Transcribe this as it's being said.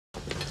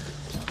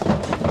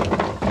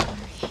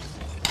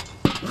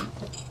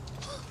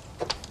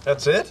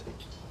That's it?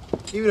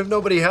 Even if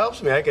nobody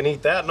helps me, I can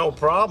eat that, no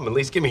problem. At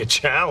least give me a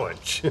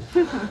challenge.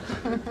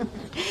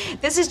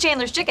 This is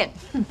Chandler's chicken.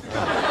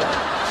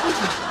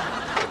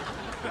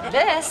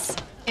 This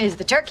is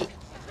the turkey.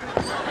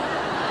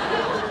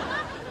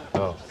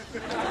 Oh.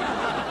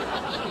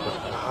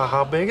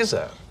 How big is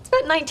that? It's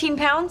about 19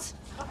 pounds.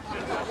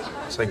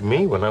 It's like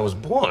me when I was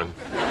born.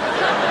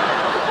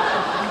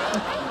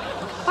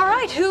 All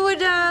right, who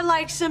would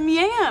like some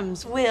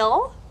yams?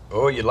 Will?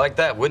 Oh, you'd like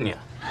that, wouldn't you?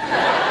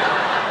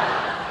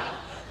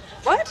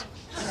 What?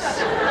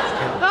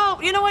 Oh,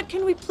 you know what?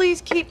 Can we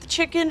please keep the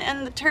chicken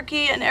and the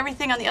turkey and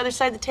everything on the other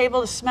side of the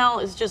table? The smell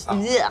is just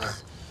ugh.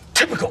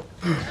 Typical.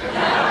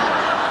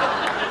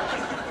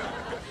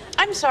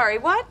 I'm sorry,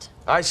 what?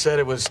 I said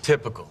it was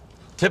typical.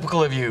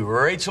 Typical of you.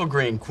 Rachel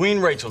Green, Queen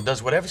Rachel,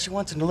 does whatever she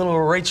wants in the little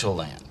Rachel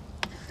land.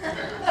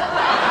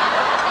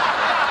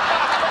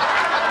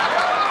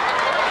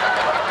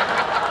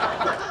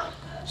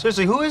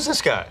 Seriously, who is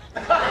this guy?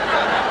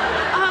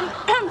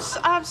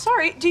 I'm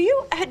sorry. Do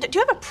you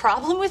have a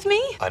problem with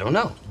me? I don't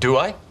know. Do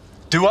I?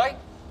 Do I?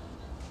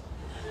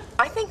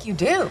 I think you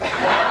do.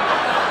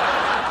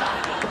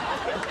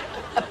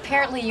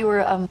 Apparently you were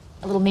a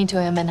little mean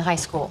to him in high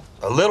school.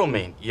 A little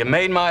mean. You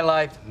made my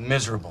life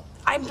miserable.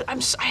 I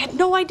had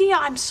no idea.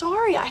 I'm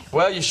sorry.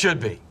 Well, you should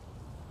be.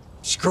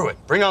 Screw it.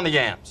 Bring on the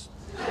yams.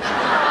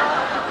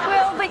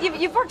 Well, but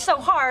you've worked so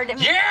hard.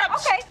 Yams!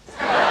 Okay.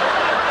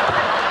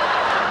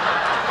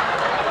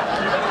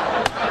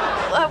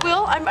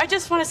 Will, I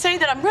just want to say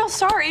that I'm real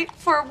sorry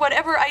for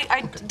whatever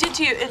I did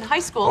to you in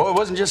high school. Oh, it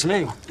wasn't just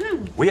me.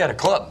 We had a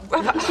club.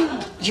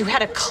 You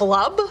had a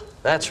club?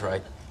 That's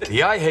right.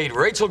 The I Hate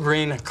Rachel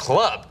Green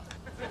Club.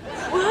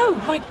 Whoa,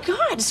 my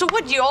God. So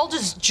what, you all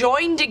just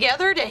joined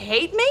together to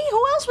hate me?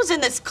 Who else was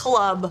in this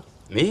club?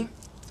 Me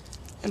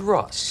and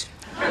Ross.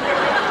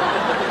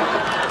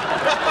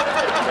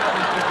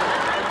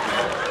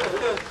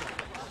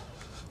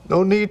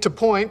 No need to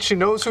point. She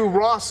knows who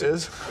Ross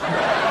is.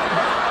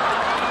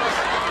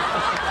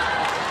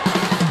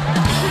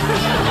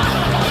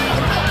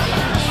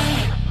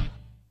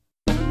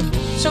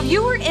 So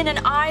you were in an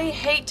I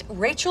Hate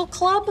Rachel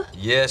club?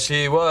 Yes,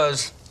 he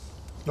was.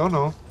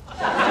 No.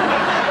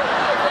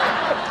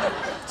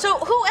 So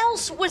who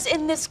else was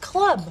in this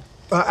club?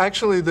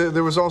 Actually,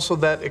 there was also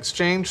that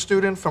exchange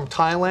student from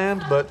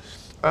Thailand, but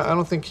I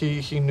don't think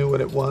he knew what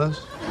it was.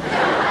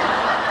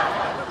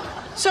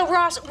 So,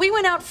 Ross, we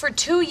went out for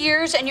 2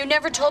 years, and you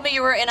never told me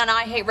you were in an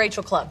I Hate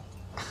Rachel club.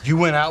 You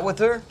went out with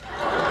her?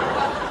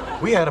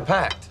 We had a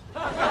pact.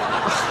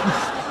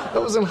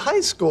 That was in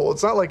high school.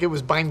 It's not like it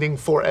was binding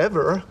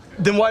forever.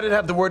 Then why did it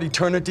have the word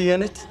eternity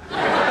in it?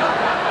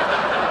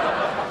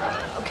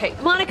 Okay,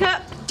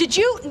 Monica, did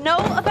you know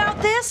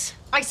about this?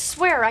 I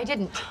swear I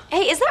didn't.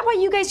 Hey, is that why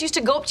you guys used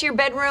to go up to your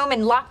bedroom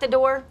and lock the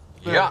door?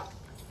 Yeah.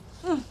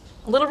 A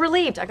little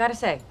relieved, I gotta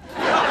say.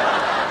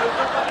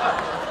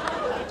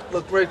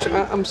 Look, Rachel,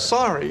 I'm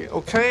sorry,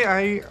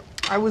 okay?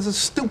 I was a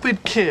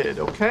stupid kid,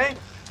 okay?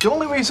 The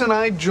only reason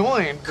I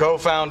joined...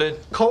 Co-founded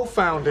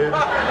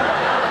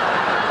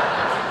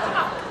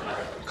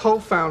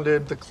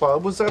the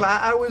club was that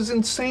I was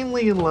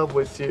insanely in love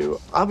with you.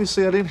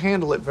 Obviously, I didn't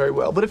handle it very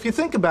well. But if you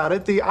think about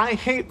it, the I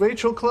Hate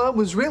Rachel Club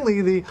was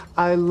really the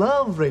I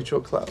Love Rachel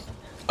Club.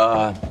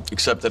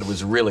 Except that it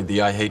was really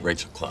the I Hate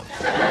Rachel Club.